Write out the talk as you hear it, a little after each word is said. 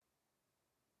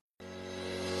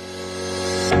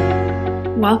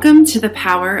Welcome to the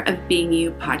Power of Being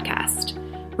You podcast,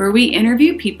 where we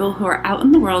interview people who are out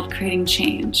in the world creating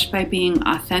change by being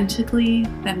authentically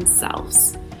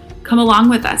themselves. Come along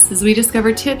with us as we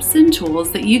discover tips and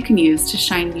tools that you can use to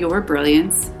shine your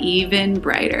brilliance even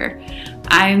brighter.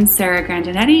 I'm Cara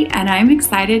Grandinetti, and I'm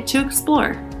excited to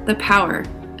explore the power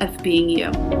of being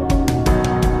you.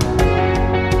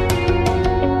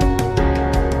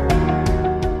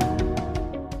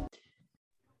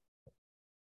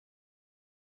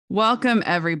 Welcome,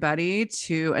 everybody,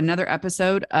 to another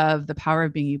episode of the Power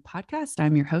of Being You podcast.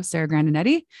 I'm your host, Cara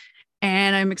Grandinetti,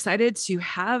 and I'm excited to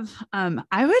have,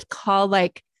 I would call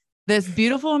like this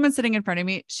beautiful woman sitting in front of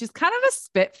me. She's kind of a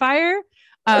spitfire.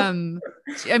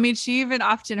 She even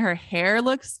often, her hair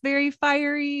looks very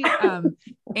fiery,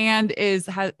 and is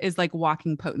like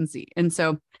walking potency. And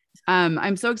so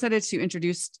I'm so excited to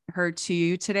introduce her to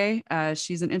you today.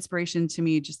 She's an inspiration to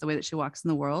me, just the way that she walks in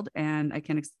the world. And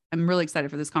I'm really excited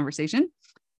for this conversation.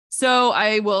 So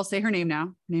I will say her name now.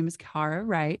 Her name is Cara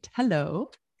Wright. Hello.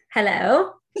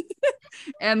 Hello.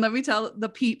 And let me tell the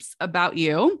peeps about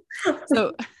you.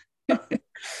 So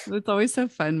it's always so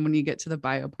fun when you get to the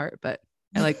bio part, but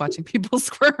I like watching people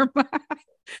squirm.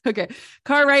 Okay.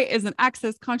 Cara Wright is an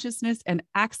Access Consciousness and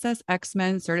Access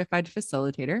X-Men certified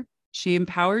facilitator. She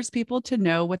empowers people to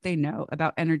know what they know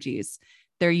about energies,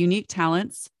 their unique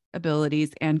talents,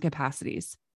 abilities, and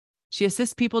capacities. She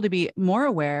assists people to be more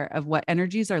aware of what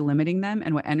energies are limiting them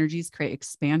and what energies create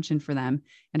expansion for them,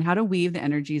 and how to weave the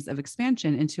energies of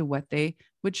expansion into what they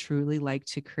would truly like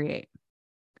to create.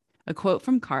 A quote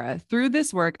from Cara: "Through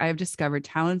this work, I have discovered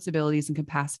talents, abilities, and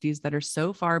capacities that are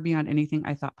so far beyond anything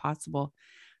I thought possible.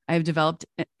 I have developed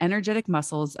energetic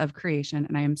muscles of creation,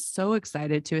 and I am so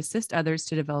excited to assist others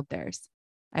to develop theirs.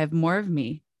 I have more of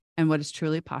me and what is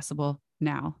truly possible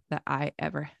now than I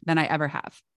ever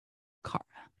have." Cara,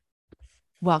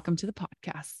 welcome to the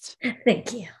podcast.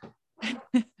 Thank you.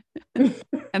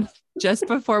 And just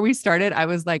before we started, I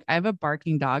was like, I have a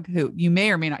barking dog who you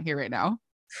may or may not hear right now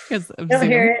because of Don't Zoom.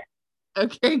 hear it.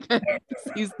 Okay, good.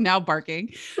 He's now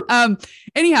barking.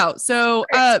 Anyhow, so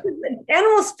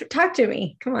animals talk to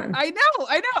me. Come on. I know.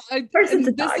 Of course it's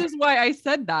a this dog. is why I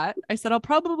said that. I said I'll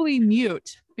probably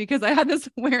mute because I had this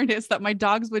awareness that I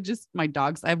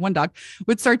have one dog,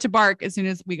 would start to bark as soon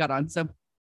as we got on. So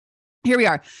here we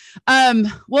are.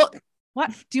 Well,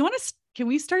 what do you want to? Can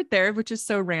we start there? Which is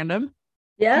so random.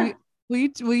 Yeah. Will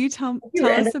you tell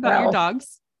us about your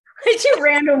dogs? I do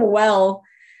random well.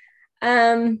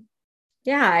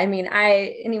 Yeah,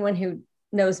 anyone who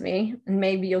knows me, and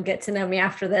maybe you'll get to know me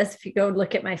after this if you go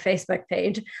look at my Facebook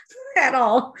page at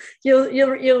all,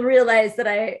 you'll realize that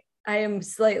I am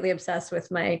slightly obsessed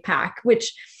with my pack,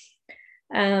 which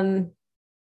I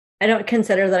don't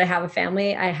consider that I have a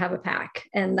family. I have a pack,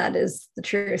 and that is the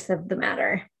truth of the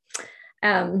matter.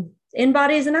 In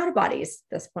bodies and out of bodies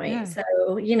at this point. Yeah. So,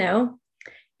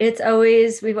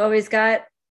 we've always got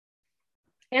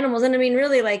animals. And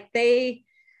really,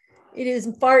 it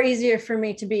is far easier for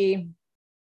me to be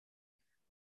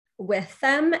with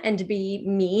them and to be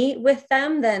me with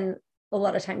them than a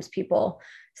lot of times people.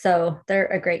 So they're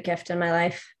a great gift in my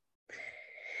life.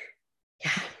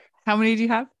 Yeah. How many do you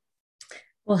have?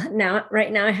 Well, right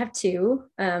now I have two.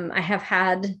 I have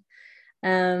had,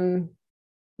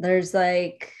 there's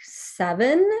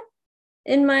 7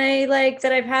 in my,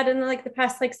 that I've had in the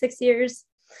past 6 years.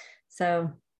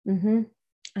 So, and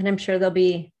I'm sure they'll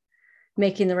be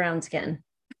making the rounds again.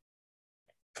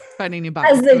 Finding new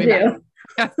bodies. As they do.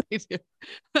 Yes, they do.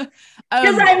 Because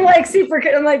I'm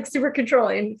super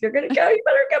controlling. If you're going to go, you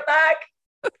better come back.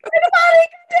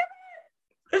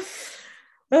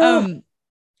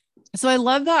 So I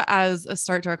love that as a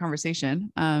start to our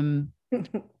conversation.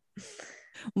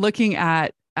 Looking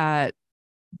at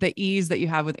the ease that you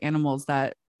have with animals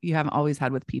that you haven't always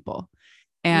had with people.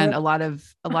 And a lot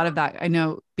of that, I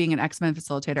know, being an X-Men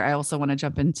facilitator, I also want to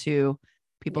jump into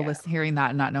people hearing that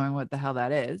and not knowing what the hell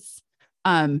that is.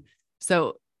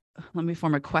 So let me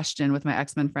form a question with my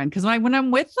X-Men friend. Cause when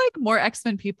I'm with more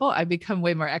X-Men people, I become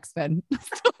way more X-Men.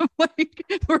 So I'm where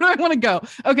do I want to go?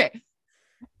 Okay.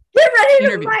 Get ready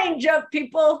to mind jump,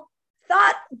 people.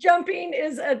 Thought jumping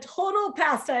is a total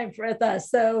pastime with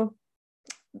us. So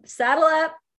saddle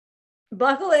up,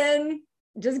 buckle in,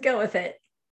 just go with it.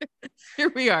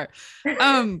 Here we are.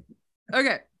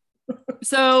 Okay.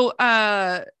 So,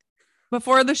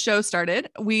 before the show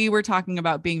started, we were talking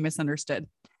about being misunderstood.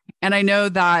 And I know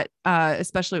that,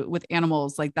 especially with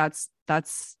animals,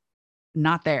 that's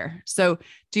not there. So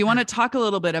do you want to talk a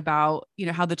little bit about,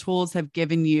 how the tools have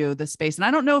given you the space? And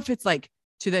I don't know if it's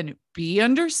to then be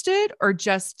understood or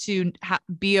just to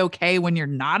be okay when you're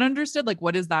not understood.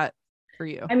 What is that for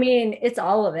you? I mean, it's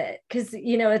all of it. Cause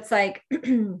it's like,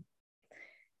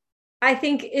 I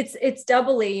think it's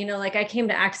doubly, like I came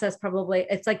to Access probably,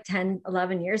 it's like 10,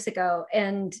 11 years ago.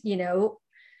 And,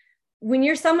 when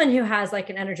you're someone who has like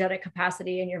an energetic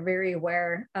capacity and you're very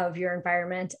aware of your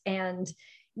environment, and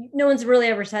no one's really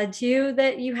ever said to you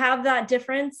that you have that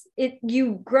difference,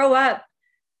 you grow up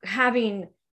having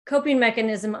coping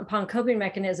mechanism upon coping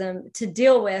mechanism to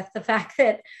deal with the fact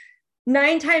that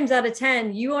 9 times out of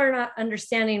 10, you are not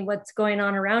understanding what's going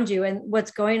on around you, and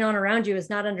what's going on around you is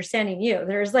not understanding you.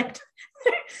 There's like,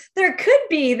 there could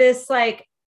be this like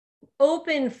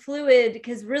open fluid,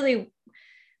 because really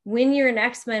when you're an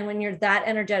X-Men, when you're that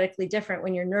energetically different,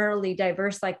 when you're neurally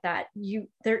diverse like that,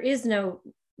 there is no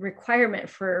requirement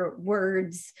for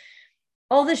words.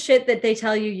 All the shit that they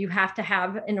tell you have to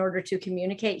have in order to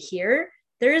communicate here,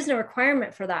 there is no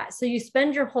requirement for that. So you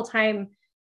spend your whole time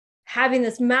having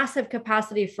this massive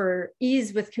capacity for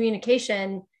ease with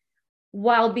communication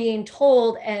while being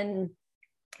told, and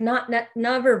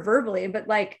never verbally, but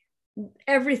like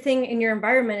everything in your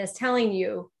environment is telling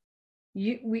you,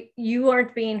 you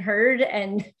aren't being heard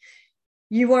and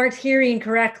you aren't hearing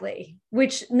correctly,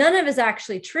 which none of is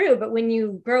actually true. But when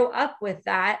you grow up with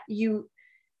that,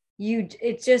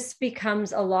 it just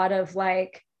becomes a lot of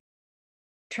like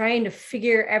trying to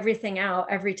figure everything out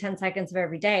every 10 seconds of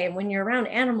every day. And when you're around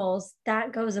animals,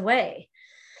 that goes away.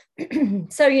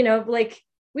 So, like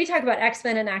we talk about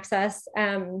X-Men and Access,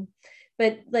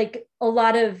 but like a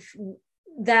lot of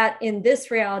that in this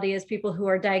reality is people who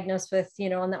are diagnosed with,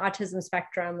 on the autism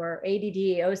spectrum, or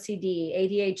ADD, OCD,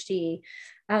 ADHD,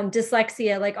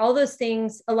 dyslexia, like all those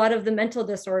things, a lot of the mental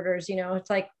disorders, it's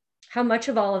like how much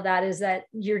of all of that is that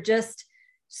you're just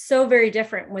so very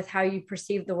different with how you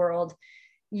perceive the world.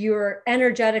 You're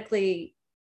energetically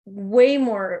way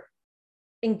more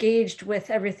engaged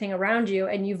with everything around you,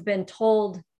 and you've been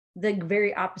told the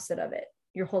very opposite of it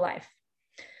your whole life.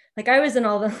 Like I was in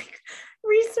all the like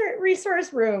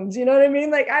resource rooms, you know what I mean?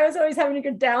 Like I was always having to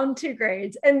go down 2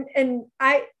 grades, and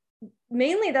I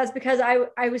mainly that's because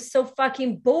I was so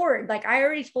fucking bored. Like I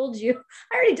already told you,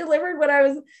 I already delivered what I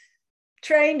was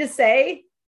trying to say,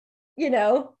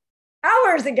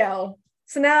 hours ago.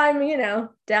 So now I'm,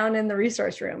 down in the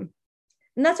resource room.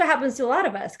 And that's what happens to a lot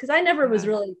of us, because I never was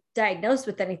really diagnosed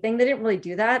with anything. They didn't really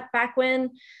do that back when,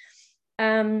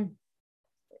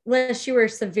 unless you were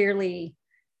severely,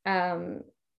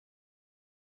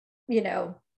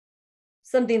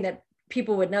 something that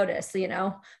people would notice,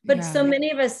 but so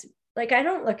many of us, like, I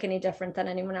don't look any different than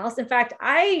anyone else. In fact,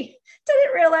 I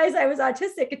didn't realize I was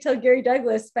autistic until Gary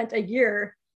Douglas spent a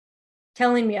year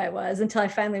telling me I was, until I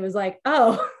finally was like,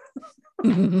 oh,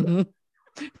 maybe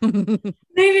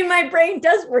my brain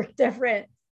does work different.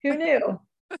 Who knew?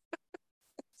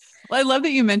 Well, I love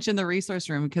that you mentioned the resource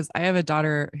room, because I have a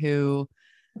daughter who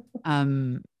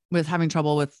was having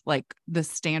trouble with like the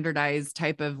standardized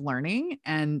type of learning,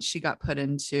 and she got put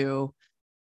into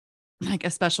like a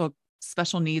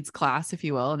special needs class, if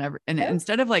you will. And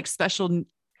instead of like special,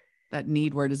 that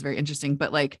need word is very interesting,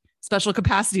 but like special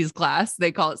capacities class,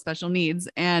 they call it special needs.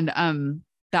 And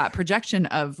that projection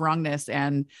of wrongness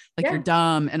and like you're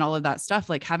dumb and all of that stuff,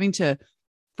 like having to,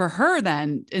 for her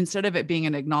then, instead of it being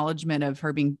an acknowledgement of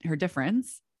her being her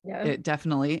difference, it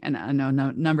definitely, and I know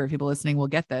no number of people listening will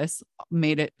get this,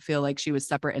 made it feel like she was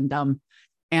separate and dumb.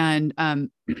 And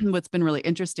what's been really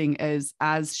interesting is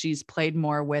as she's played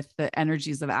more with the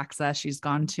energies of Access, she's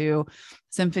gone to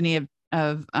Symphony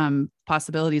of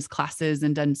Possibilities classes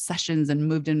and done sessions and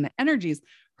moved in the energies,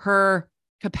 her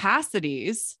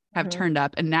capacities have turned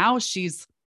up, and now she's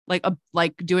like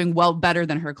doing well, better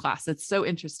than her class. It's so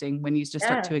interesting when you just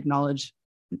start to acknowledge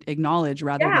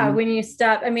rather than when you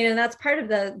stop. I mean, and that's part of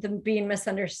the being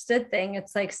misunderstood thing.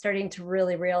 It's like starting to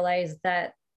really realize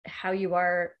that how you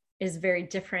are is very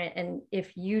different, and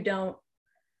if you don't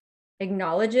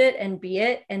acknowledge it and be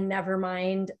it, and never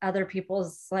mind other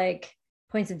people's like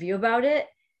points of view about it,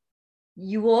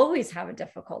 you will always have a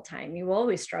difficult time. You will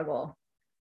always struggle.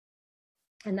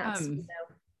 And that's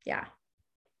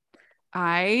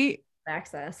I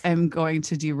Access. I'm going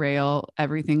to derail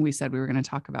everything we said we were going to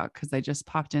talk about, because I just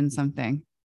popped in something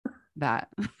that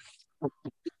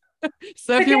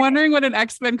so if you're wondering what an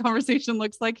X-Men conversation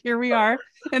looks like, here we are.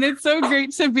 And it's so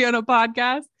great to be on a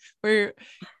podcast where,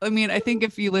 I mean, I think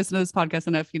if you listen to this podcast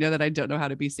enough, you know that I don't know how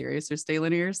to be serious or stay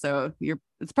linear. So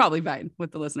it's probably fine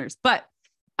with the listeners, but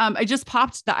I just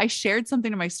popped that I shared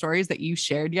something in my stories that you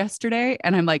shared yesterday,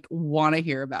 and I'm like, want to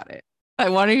hear about it. I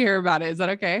want to hear about it. Is that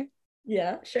okay?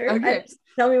 Yeah, sure. Okay.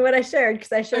 Tell me what I shared,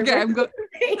 because I shared. Okay, I'm going.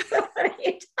 So what are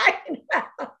you talking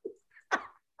about?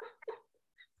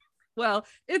 Well,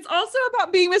 it's also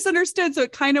about being misunderstood. So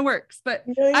it kind of works, but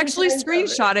actually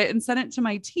screenshot it and send it to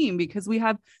my team because we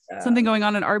have something going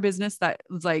on in our business that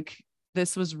was like,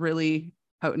 this was really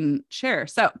potent share.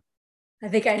 So I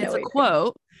think I know it's a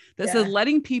quote that says,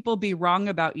 letting people be wrong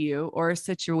about you or a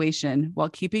situation while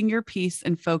keeping your peace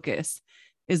and focus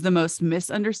is the most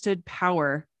misunderstood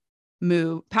power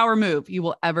move you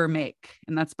will ever make.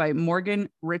 And that's by Morgan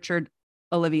Richard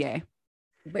Olivier.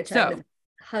 Which I would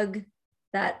hug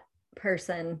that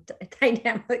person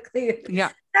dynamically.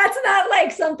 Yeah. That's not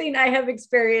like something I have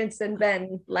experienced and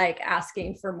been like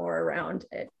asking for more around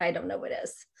it. I don't know what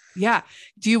is. Yeah.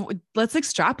 Let's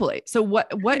extrapolate. So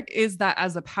what is that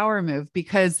as a power move?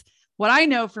 Because what I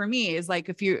know for me is like,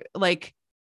 if you like,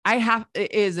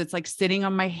 it's like sitting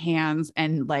on my hands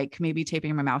and like maybe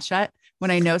taping my mouth shut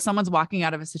when I know someone's walking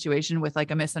out of a situation with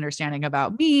like a misunderstanding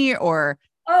about me or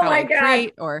oh my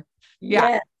God. Or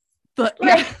yes. But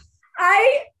like,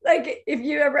 I like, if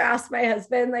you ever ask my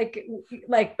husband,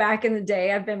 like back in the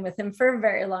day, I've been with him for a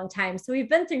very long time. So we've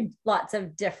been through lots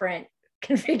of different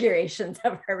configurations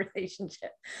of our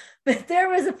relationship. But there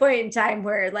was a point in time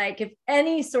where like, if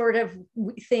any sort of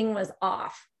thing was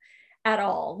off at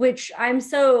all, which I'm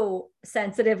so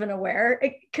sensitive and aware,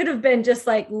 it could have been just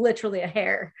like literally a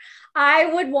hair. I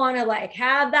would want to like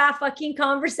have that fucking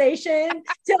conversation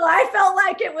till I felt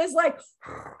like it was like,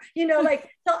 you know, like,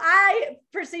 till I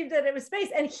perceived that it was space.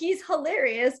 And he's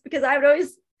hilarious because I would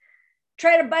always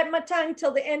try to bite my tongue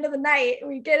till the end of the night.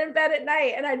 We'd get in bed at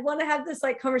night and I'd want to have this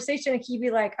like conversation and he'd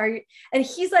be like, are you, and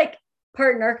he's like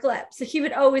part narcolepsy. So he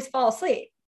would always fall asleep.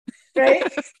 Right.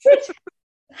 Which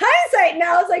hindsight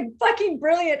now is like fucking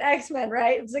brilliant X-Men,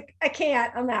 right? It's like, I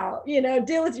can't, I'm out, you know,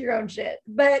 deal with your own shit.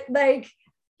 But like,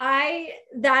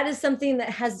 that is something that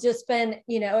has just been,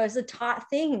 you know, as a taught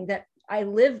thing that I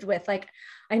lived with. Like,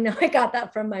 I know I got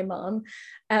that from my mom.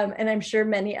 And I'm sure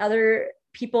many other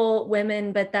people,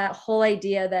 women, but that whole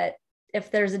idea that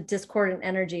if there's a discordant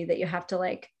energy that you have to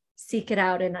like seek it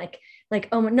out and like,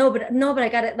 oh no, but I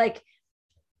got it. Like,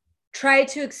 try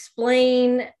to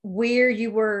explain where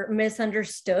you were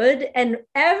misunderstood. And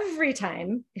every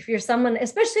time, if you're someone,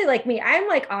 especially like me, I'm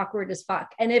like awkward as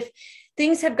fuck. And if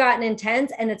things have gotten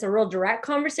intense and it's a real direct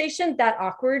conversation, that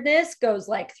awkwardness goes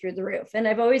like through the roof. And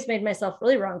I've always made myself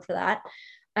really wrong for that.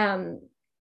 And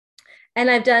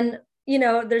I've done, you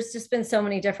know, there's just been so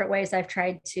many different ways I've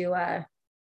tried to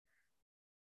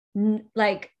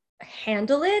like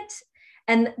handle it.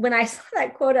 And when I saw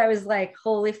that quote, I was like,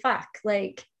 holy fuck,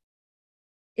 like,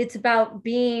 it's about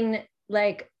being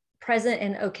like present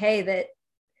and okay that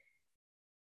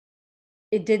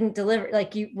it didn't deliver.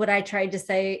 Like what I tried to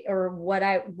say or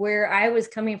where I was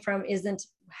coming from isn't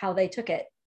how they took it.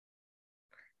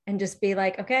 And just be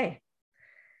like, okay,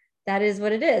 that is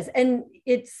what it is. And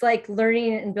it's like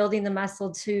learning and building the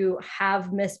muscle to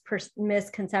have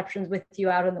misconceptions with you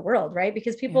out in the world, right?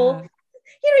 Because people,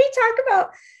 you know, you talk about,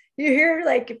 you hear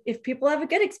like if people have a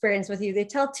good experience with you, they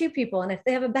tell 2 people. And if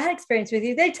they have a bad experience with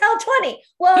you, they tell 20.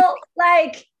 Well,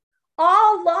 like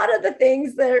a lot of the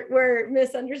things that where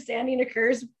misunderstanding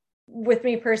occurs with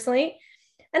me personally.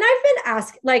 And I've been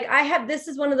asked, like this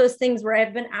is one of those things where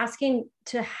I've been asking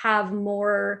to have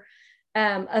more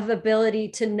of ability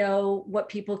to know what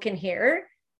people can hear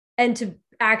and to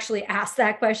actually ask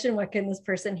that question, what can this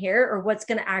person hear? Or what's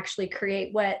going to actually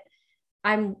create what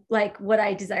I'm like, what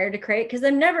I desire to create, because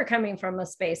I'm never coming from a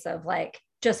space of like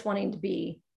just wanting to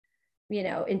be, you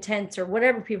know, intense or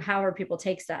whatever people, however people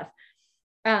take stuff.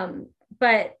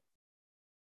 But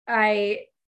I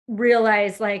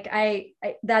realize like I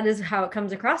that is how it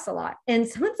comes across a lot. And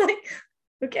someone's like,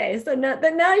 okay, so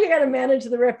now you got to manage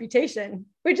the reputation,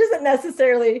 which isn't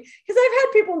necessarily, because I've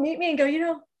had people meet me and go, you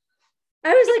know,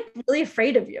 I was like really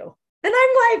afraid of you. And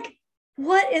I'm like,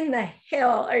 what in the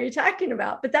hell are you talking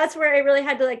about? But that's where I really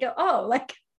had to like go, oh,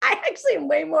 like I actually am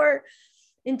way more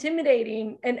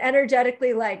intimidating and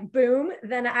energetically like boom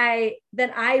than I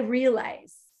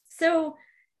realize. So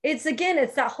it's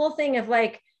that whole thing of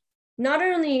like, not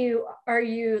only are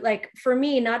you like, for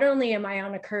me, not only am I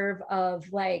on a curve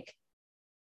of like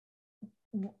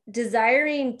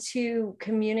desiring to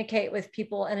communicate with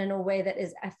people and in a way that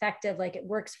is effective, like it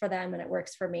works for them and it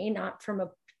works for me, not from a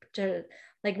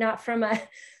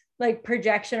like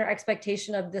projection or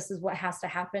expectation of this is what has to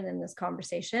happen in this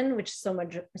conversation, which so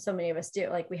many of us do.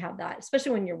 Like we have that,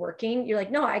 especially when you're working, you're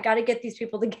like, no, I got to get these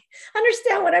people to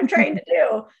understand what I'm trying to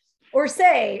do or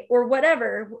say, or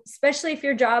whatever, especially if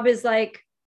your job is like,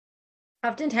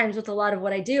 oftentimes with a lot of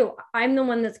what I do, I'm the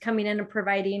one that's coming in and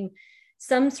providing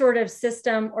some sort of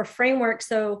system or framework.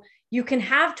 So you can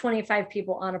have 25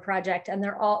 people on a project and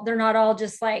they're not all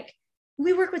just like,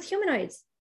 we work with humanoids.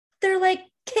 they're like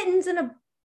kittens in a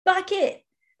bucket.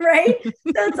 Right. So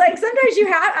it's like, sometimes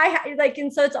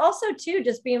and so it's also too,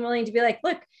 just being willing to be like,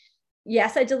 look,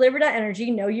 yes, I delivered that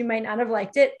energy. No, you might not have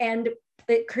liked it. And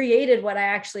it created what I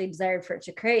actually desired for it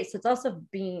to create. So it's also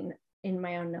being in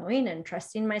my own knowing and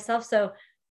trusting myself. So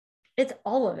it's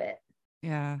all of it.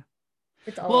 Yeah.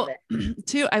 It's all of it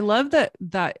too. I love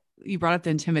that you brought up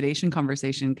the intimidation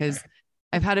conversation, because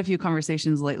I've had a few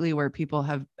conversations lately where people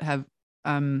have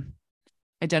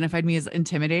identified me as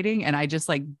intimidating, and I just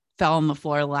like fell on the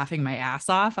floor laughing my ass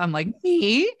off. I'm like,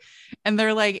 me? And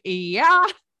they're like, yeah,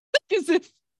 because if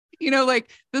like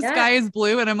the sky is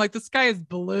blue, and I'm like, the sky is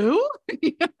blue.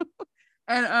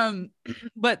 And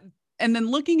and then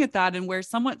looking at that, and where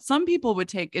some people would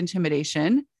take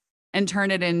intimidation and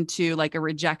turn it into like a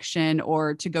rejection,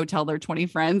 or to go tell their 20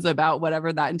 friends about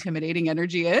whatever that intimidating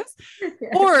energy is.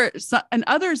 And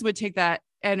others would take that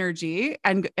energy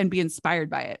and be inspired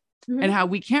by it. Mm-hmm. And how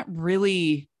we can't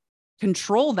really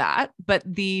control that, but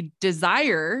the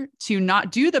desire to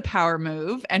not do the power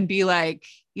move and be like,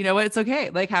 you know what, it's okay.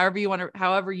 Like however you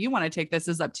want to take this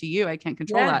is up to you. I can't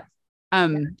control that.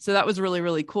 So that was really,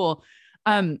 really cool.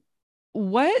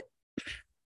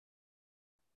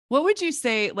 What would you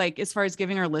say, like, as far as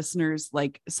giving our listeners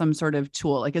like some sort of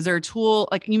tool? Like, is there a tool?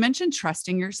 Like you mentioned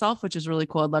trusting yourself, which is really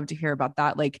cool. I'd love to hear about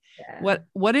that. Like,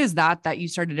 what is that you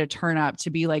started to turn up to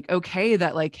be like, okay,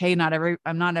 that like, hey,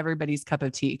 I'm not everybody's cup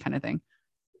of tea kind of thing.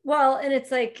 Well, and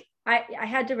it's like, I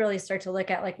had to really start to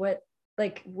look at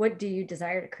what do you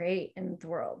desire to create in the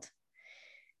world,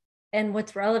 and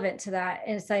what's relevant to that.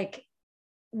 And it's like,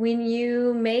 when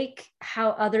you make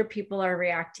how other people are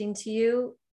reacting to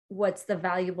you, what's the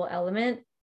valuable element,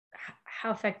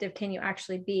 how effective can you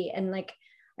actually be? And like,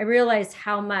 I realized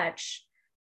how much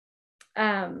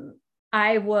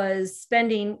I was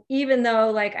spending, even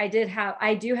though like I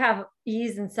do have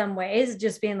ease in some ways,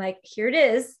 just being like, here it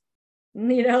is,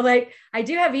 like I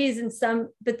do have ease in some,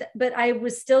 but I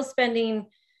was still spending,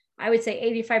 I would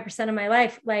say 85% of my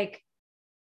life, like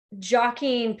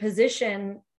jockeying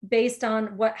position based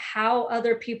on how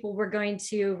other people were going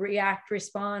to react,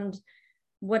 respond,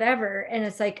 whatever. And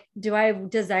it's like, do I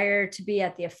desire to be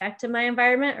at the effect of my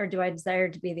environment, or do I desire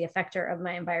to be the effector of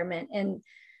my environment? And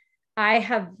I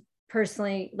have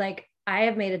personally, like, I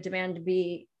have made a demand to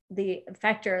be the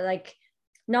effector, like,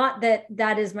 not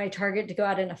that is my target to go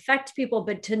out and affect people,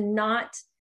 but to not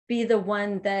be the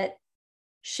one that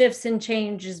shifts and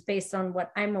changes based on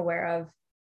what I'm aware of,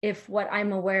 if what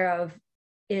I'm aware of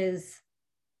is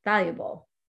valuable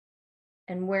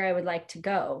and where I would like to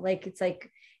go. Like,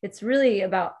 it's really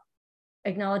about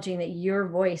acknowledging that your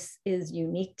voice is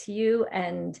unique to you.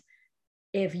 And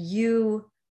if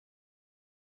you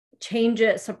change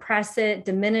it, suppress it,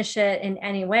 diminish it in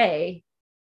any way,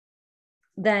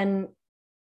 then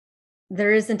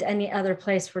there isn't any other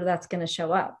place where that's going to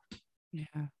show up. Yeah.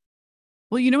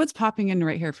 Well, what's popping in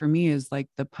right here for me is like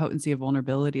the potency of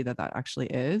vulnerability that actually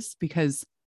is, because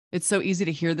it's so easy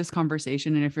to hear this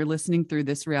conversation. And if you're listening through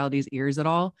this reality's ears at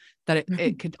all, that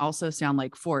it could also sound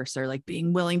like force, or like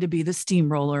being willing to be the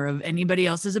steamroller of anybody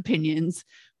else's opinions.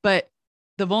 But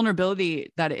the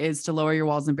vulnerability that it is to lower your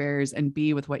walls and barriers and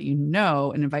be with what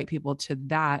and invite people to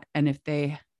that. And if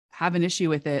they have an issue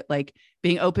with it, like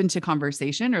being open to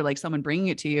conversation, or like someone bringing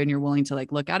it to you and you're willing to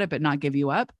like look at it, but not give you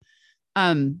up.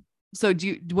 So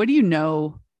what do you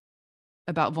know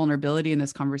about vulnerability in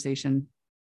this conversation?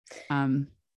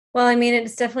 Well, I mean,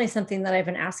 it's definitely something that I've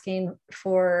been asking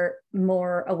for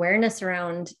more awareness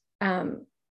around. And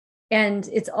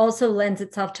it's also lends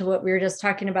itself to what we were just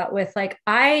talking about with, like,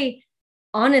 I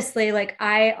honestly, like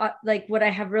what I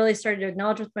have really started to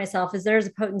acknowledge with myself is there's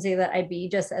a potency that I be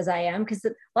just as I am. Because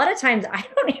a lot of times I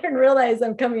don't even realize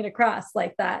I'm coming across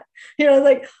like that.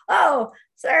 Like, oh,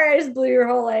 sorry, I just blew your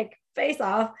whole like face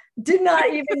off. Did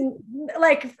not even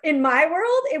like, in my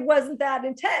world, it wasn't that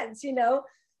intense,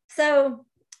 So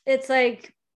it's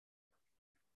like,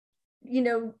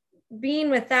 being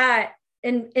with that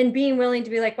and being willing to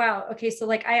be like, wow, okay, so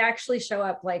like I actually show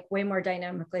up like way more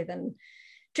dynamically than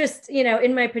just,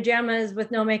 in my pajamas with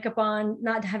no makeup on,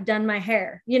 not have done my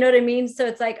hair, you know what I mean? So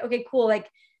it's like, okay, cool. Like,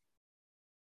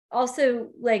 also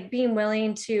like being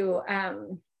willing to,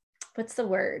 what's the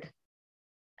word?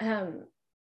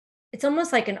 It's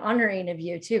almost like an honoring of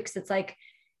you too. Cause it's like,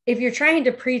 if you're trying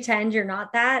to pretend you're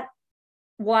not that,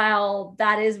 while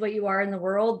that is what you are in the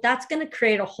world, that's going to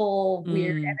create a whole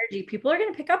weird energy people are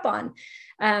going to pick up on.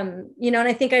 And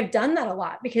I think I've done that a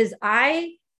lot, because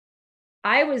I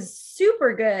was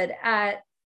super good at,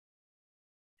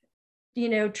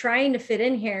 trying to fit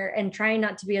in here and trying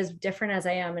not to be as different as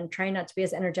I am, and trying not to be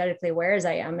as energetically aware as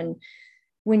I am. And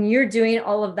when you're doing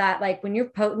all of that, like when you're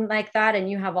potent like that and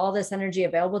you have all this energy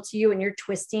available to you and you're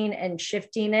twisting and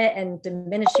shifting it and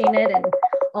diminishing it and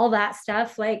all that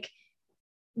stuff, like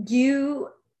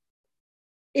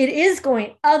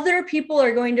other people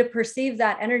are going to perceive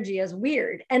that energy as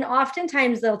weird. And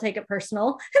oftentimes they'll take it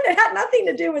personal and it had nothing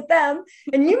to do with them.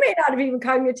 And you may not have even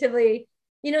cognitively,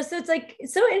 so it's like,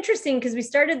 it's so interesting because we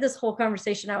started this whole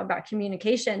conversation out about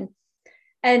communication.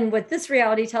 And what this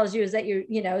reality tells you is that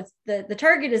it's the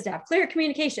target is to have clear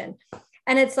communication.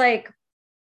 And it's like,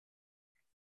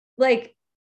 I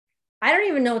don't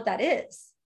even know what that is.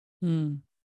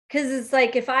 Cause it's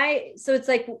like, it's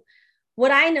like,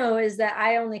 what I know is that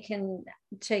I only can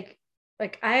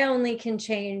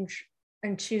change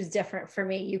and choose different for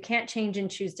me. You can't change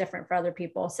and choose different for other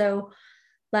people. So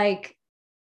like,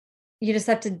 you just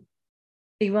have to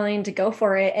be willing to go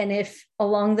for it. And if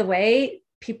along the way,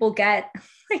 people get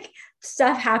like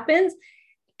stuff happens,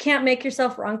 can't make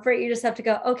yourself wrong for it. You just have to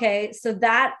go, okay, so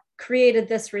that created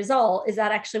this result. Is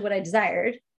that actually what I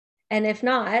desired? And if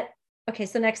not, okay,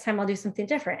 so next time I'll do something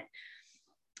different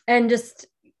and just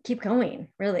keep going,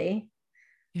 really.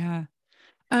 Yeah.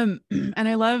 And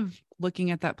I love looking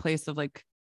at that place of like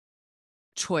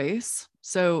choice.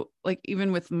 So like,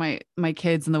 even with my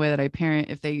kids and the way that I parent,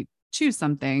 if they choose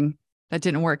something that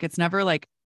didn't work, it's never like,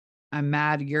 I'm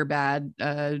mad, you're bad.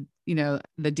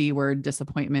 The D word,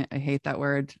 disappointment. I hate that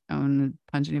word. I don't want to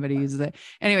punch anybody who uses it.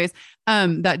 Anyways,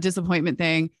 that disappointment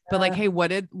thing, but like, hey, what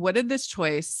did this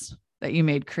choice that you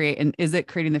made create? And is it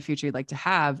creating the future you'd like to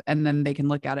have? And then they can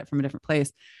look at it from a different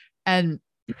place. And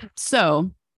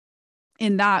so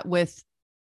in that, with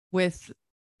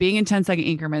being in 10-second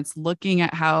increments, looking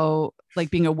at how, like,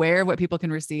 being aware of what people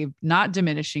can receive, not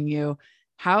diminishing you,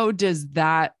 how does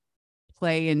that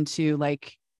play into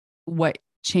like what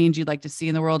change you'd like to see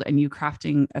in the world and you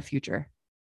crafting a future?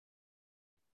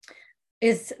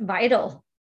 Is vital.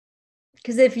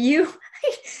 Because if you're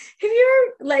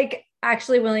like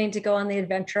actually willing to go on the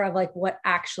adventure of like, what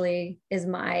actually is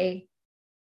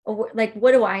what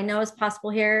do I know is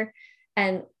possible here?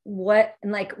 And what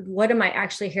am I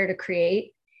actually here to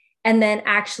create? And then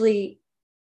actually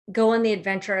go on the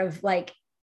adventure of like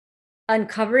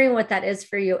uncovering what that is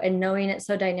for you and knowing it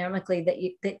so dynamically that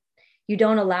you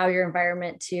don't allow your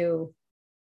environment to,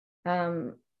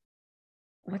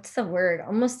 what's the word?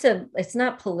 It's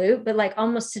not pollute, but like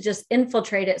almost to just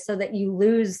infiltrate it so that you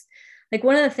lose. Like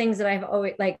one of the things that I've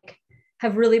always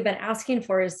have really been asking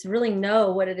for is to really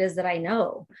know what it is that I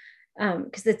know.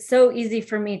 Because it's so easy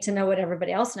for me to know what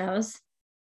everybody else knows,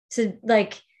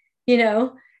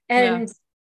 and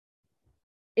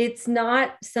it's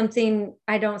not something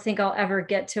I don't think I'll ever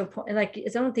get to a point. Like, I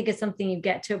don't think it's something you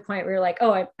get to a point where you're like,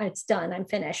 oh, it's done. I'm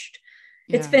finished.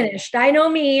 Yeah. It's finished. I know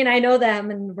me and I know them.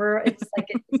 And it's like,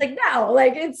 no,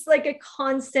 like, it's like a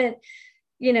constant,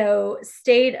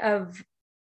 state of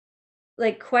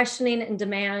like questioning and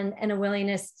demand and a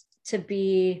willingness to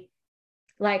be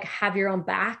like, have your own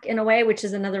back in a way, which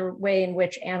is another way in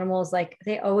which animals, like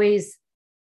an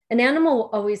animal will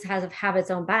always have its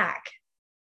own back.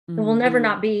 It will never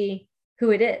not be who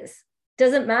it is.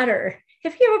 Doesn't matter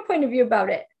if you have a point of view about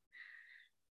it.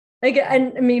 Like,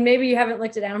 and I mean, maybe you haven't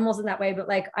looked at animals in that way, but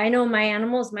like, I know my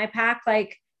animals, my pack,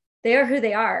 like they are who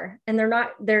they are, and they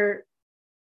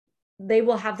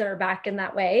will have their back in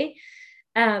that way.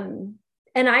 And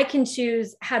I can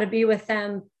choose how to be with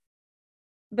them,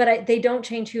 but they don't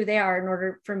change who they are in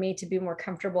order for me to be more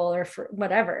comfortable or for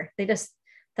whatever. That's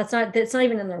not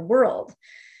even in their world.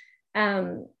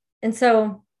 And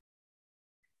so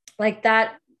like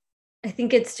that, I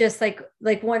think it's just like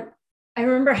I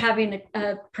remember having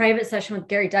a private session with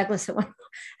Gary Douglas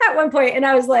at one point, and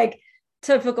I was like,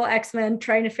 typical X-Men,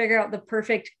 trying to figure out the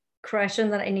perfect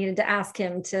question that I needed to ask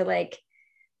him to like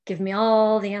give me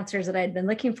all the answers that I'd been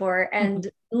looking for. And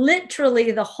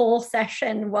literally the whole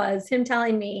session was him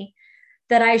telling me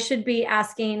that I should be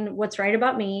asking what's right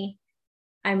about me.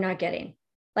 I'm not getting.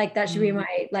 Like, that should be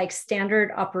my like standard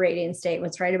operating state.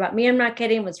 What's right about me, I'm not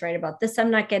getting. What's right about this,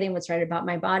 I'm not getting. What's right about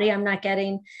my body, I'm not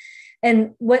getting.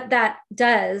 And what that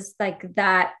does, like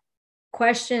that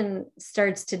question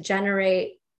starts to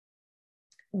generate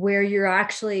where you're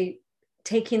actually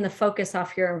taking the focus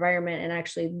off your environment and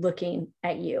actually looking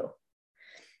at you.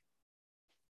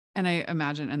 And I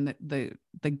imagine, and the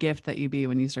gift that you be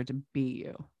when you start to be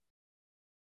you.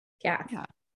 Yeah. Yeah.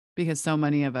 Because so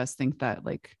many of us think that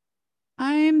like,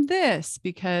 I'm this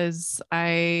because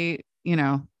I,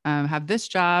 have this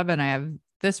job and I have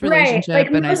this relationship, right.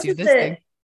 Like, and I do this thing.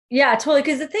 Yeah, totally.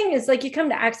 Because the thing is, like, you come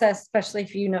to Access, especially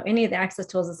if you know any of the Access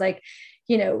tools, it's like,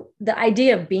 the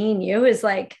idea of being you is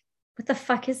like, what the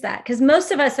fuck is that? Because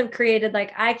most of us have created,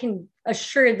 like, I can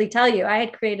assuredly tell you, I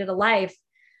had created a life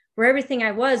where everything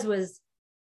I was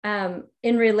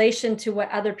in relation to what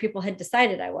other people had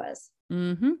decided I was.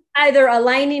 Mm-hmm. Either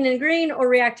aligning and agreeing or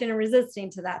reacting and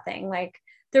resisting to that thing. Like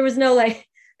there was no like,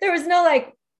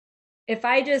 if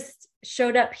I just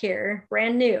showed up here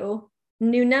brand new,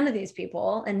 knew none of these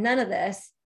people and none of this,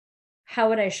 how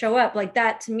would I show up? Like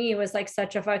that to me was like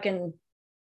such a fucking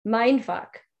mind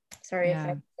fuck. Sorry if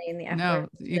I'm saying the F word.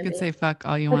 You could say fuck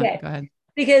all you want. Go ahead.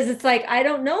 Because it's like, I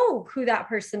don't know who that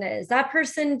person is. That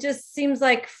person just seems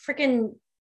like freaking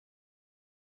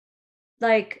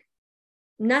like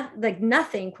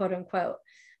nothing, quote unquote.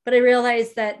 But I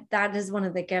realized that is one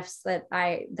of the gifts that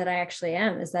I actually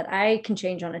am, is that I can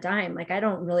change on a dime. Like I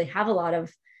don't really have a lot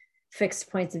of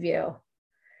fixed points of view.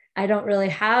 I don't really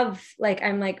have like,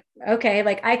 I'm like, okay,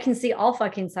 like I can see all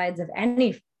fucking sides of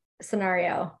any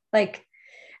scenario. Like,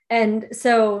 and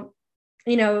so,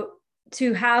 you know,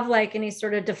 to have like any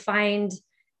sort of defined,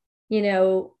 you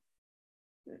know,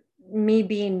 me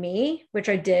being me, which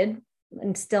I did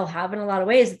and still have in a lot of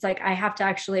ways, it's like I have to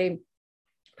actually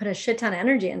put a shit ton of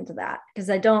energy into that, because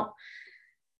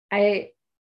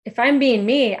if I'm being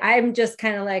me, I'm just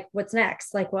kind of like, what's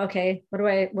next? Like, well, okay, what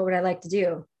would I like to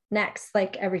do next?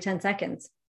 Like every 10 seconds,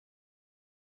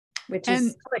 which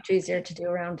is so much easier to do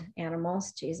around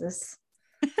animals. Jesus.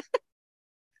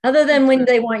 Other than when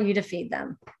they want you to feed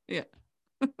them. Yeah.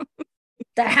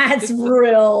 That's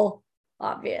real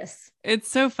obvious. It's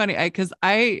so funny. Cause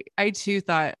I too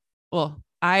thought, well,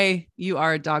 you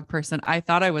are a dog person. I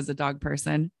thought I was a dog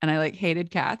person and I like hated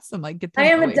cats. I'm like, get them I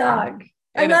am away a dog.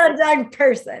 I'm not a dog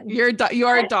person. You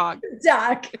are a dog.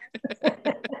 Dog.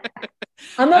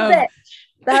 I'm a bitch.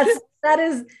 That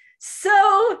is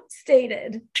so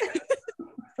stated.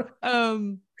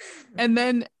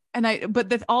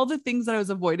 All the things that I was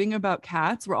avoiding about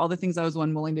cats were all the things I was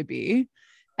unwilling to be.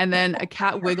 And then a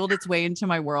cat wiggled its way into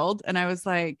my world. And I was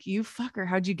like, you fucker,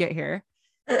 how'd you get here?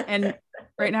 And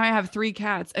right now I have 3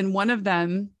 cats. And one of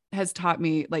them has taught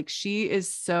me, like, she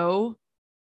is so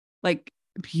like,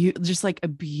 just like a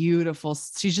beautiful,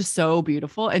 she's just so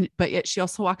beautiful. But yet she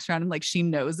also walks around and like, she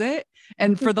knows it.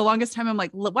 And for the longest time, I'm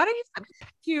like, why don't you let me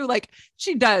pet you? Like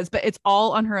she does, but it's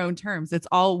all on her own terms. It's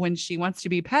all when she wants to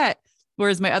be pet.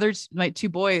 Whereas my 2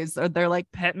 boys they're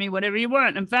like, pet me, whatever you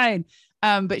want. I'm fine.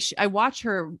 But I watch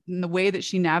her in the way that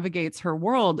she navigates her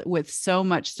world with so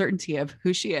much certainty of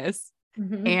who she is.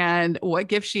 Mm-hmm. And what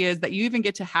gift she is, that you even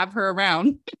get to have her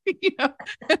around, you know,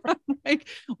 like,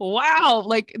 wow,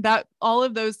 like that, all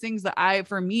of those things that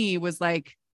for me was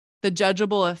like the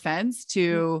judgeable offense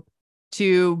to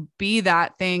be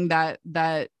that thing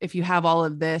that if you have all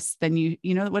of this, then you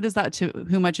know, what is that, to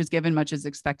whom much is given, much is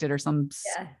expected, or some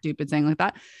stupid saying like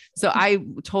that. So I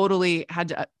totally had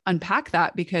to unpack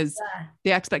that, because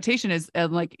the expectation is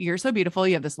like, you're so beautiful.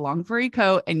 You have this long furry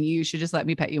coat and you should just let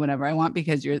me pet you whenever I want,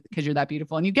 because you're that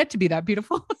beautiful and you get to be that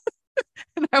beautiful.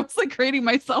 And I was like creating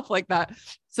myself like that.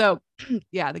 So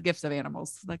yeah, the gifts of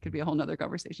animals, that could be a whole nother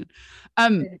conversation.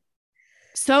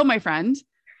 So my friend,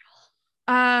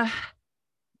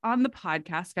 on the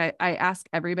podcast, I ask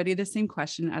everybody the same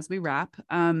question as we wrap.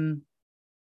 And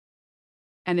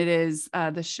it is,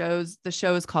 the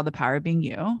show is called The Power of Being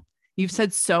You. You've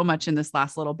said so much in this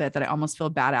last little bit that I almost feel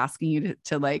bad asking you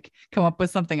to like come up with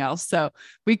something else. So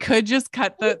we could just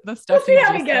cut the stuff. We'll see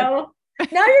how we go.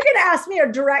 Now you're going to ask me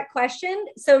a direct question.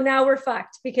 So now we're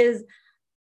fucked, because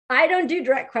I don't do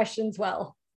direct questions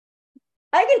well.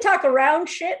 I can talk around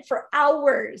shit for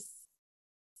hours.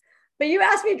 But you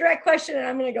asked me a direct question and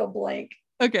I'm going to go blank.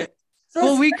 Okay. So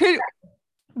well,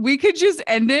 we could just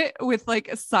end it with like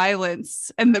a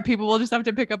silence, and the people will just have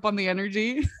to pick up on the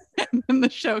energy and then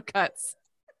the show cuts.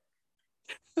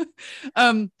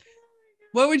 What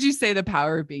would you say the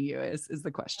power of being you is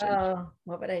the question? Oh,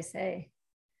 what would I say?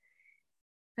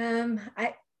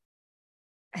 I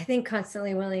think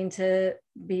constantly willing to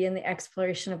be in the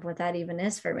exploration of what that even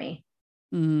is for me.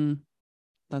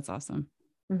 That's awesome.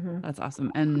 Mm-hmm. That's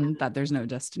awesome. And that there's no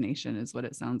destination is what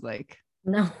it sounds like.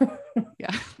 No.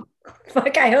 Yeah.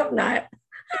 Fuck, I hope not.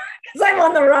 Because I'm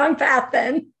on the wrong path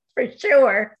then, for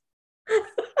sure.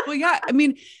 Well, yeah. I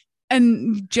mean,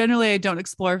 and generally I don't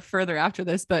explore further after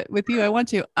this, but with you, I want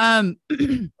to.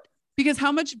 Because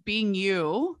how much being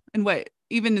you, and what,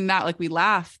 even in that, like we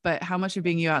laugh, but how much of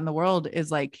being you out in the world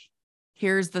is like,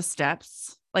 here's the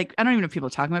steps. Like, I don't even know if people are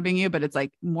talking about being you, but it's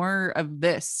like more of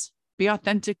this, be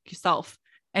authentic yourself.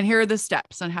 And here are the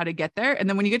steps on how to get there. And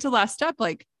then when you get to the last step,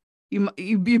 like you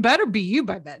better be you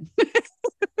by then.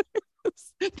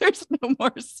 There's no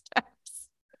more steps.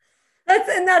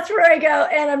 That's where I go.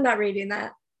 And I'm not reading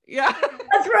that. Yeah.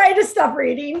 That's where I just stop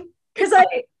reading. Because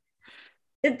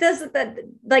it doesn't that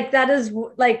like that is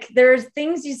like there's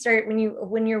things you start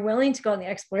when you're willing to go on the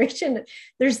exploration,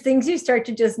 there's things you start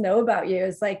to just know about you.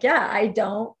 It's like, yeah, I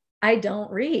don't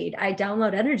read, I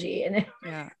download energy, and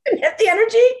if the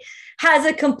energy has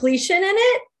a completion in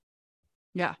it,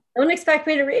 don't expect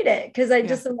me to read it, because I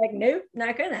just am like, nope,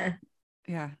 not gonna.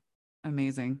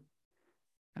 Amazing.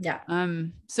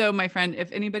 So my friend,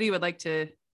 if anybody would like to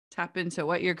tap into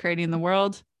what you're creating in the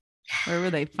world, where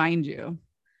would they find you?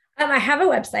 I have a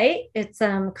website. It's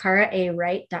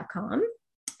carawright.com.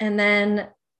 And then,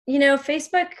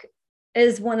 Facebook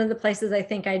is one of the places I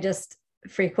think I just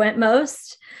frequent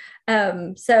most.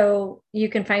 So you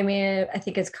can find me, I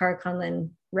think it's Cara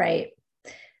Conlon Wright.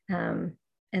 And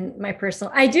my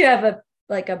personal, I do have a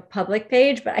public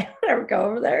page, but I don't ever go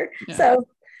over there. So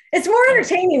it's more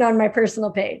entertaining on my personal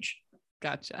page.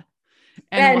 Gotcha.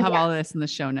 And we'll have all of this in the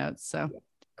show notes. So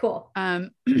cool.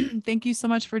 Thank you so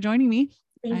much for joining me.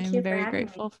 I'm very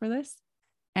grateful for this.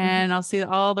 And I'll see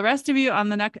all the rest of you on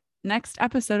the next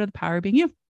episode of The Power of Being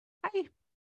You. Bye.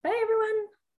 Bye, everyone.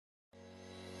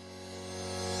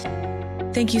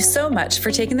 Thank you so much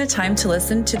for taking the time to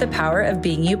listen to the Power of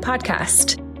Being You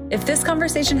podcast. If this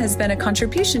conversation has been a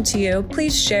contribution to you,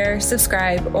 please share,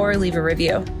 subscribe, or leave a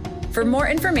review. For more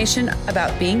information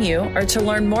about being you, or to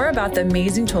learn more about the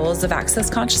amazing tools of Access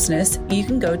Consciousness, you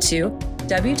can go to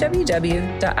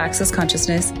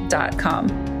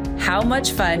www.accessconsciousness.com. How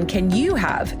much fun can you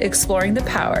have exploring the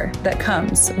power that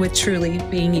comes with truly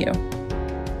being you?